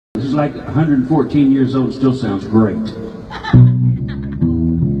He's like 114 years old, still sounds great. Still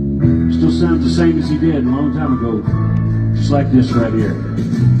sounds the same as he did a long time ago. Just like this right here.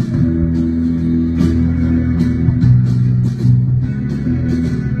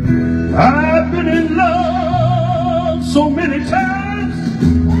 I've been in love so many times,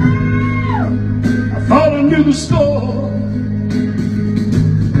 I thought I knew the score.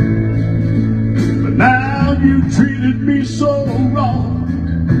 But now you treated me so wrong,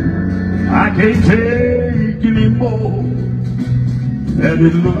 I can't take any more. And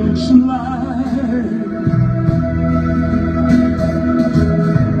it looks like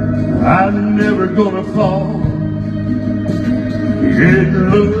I'm never gonna fall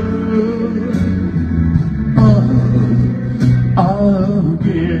in love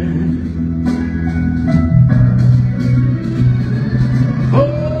again.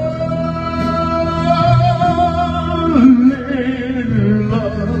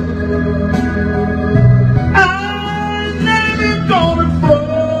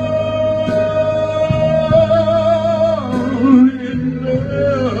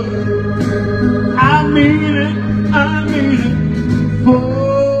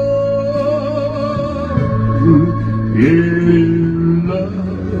 In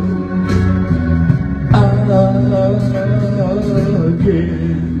love again.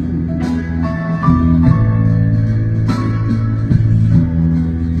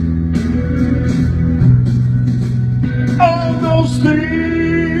 All those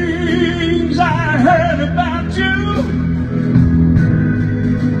things I heard about you,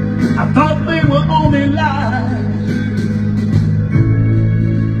 I thought they were only lies.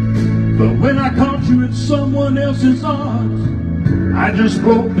 But when I caught you in someone else's arms, I just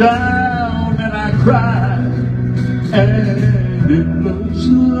broke down and I cried. And it looks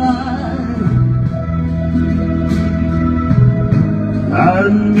like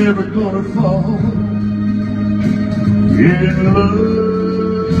I'm never gonna fall in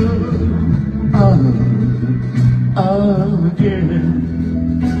love again.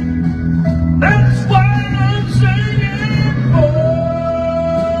 That's why I'm singing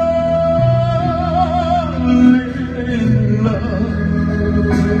in love.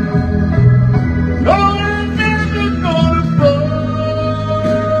 No, I'm never gonna fall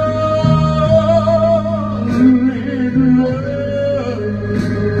in love.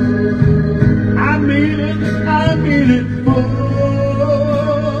 I mean it for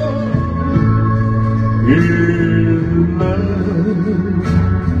in love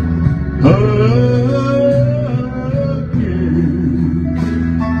again.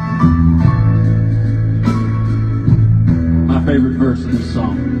 My favorite verse in this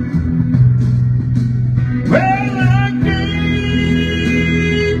song. Well, I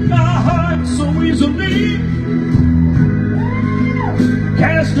gave my heart so easily,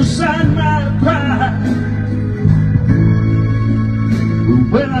 cast aside my pride. But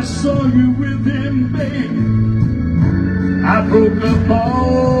when I saw you with him, baby, I broke up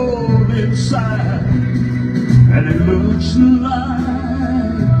all inside. And it looks like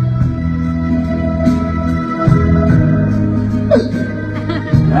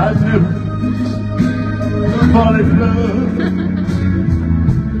I've never fall in love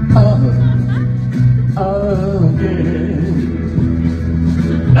again.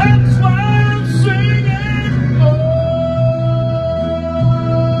 That's why I'm singing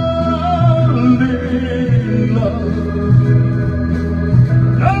in love.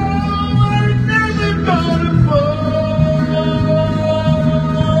 No, I'm never gonna fall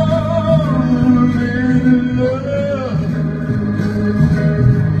in love.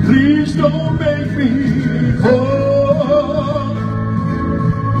 Please don't make me fall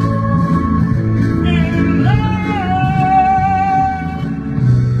in love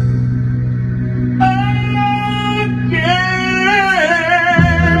again.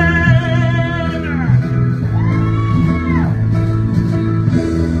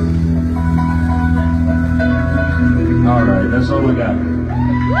 All right, that's all we got.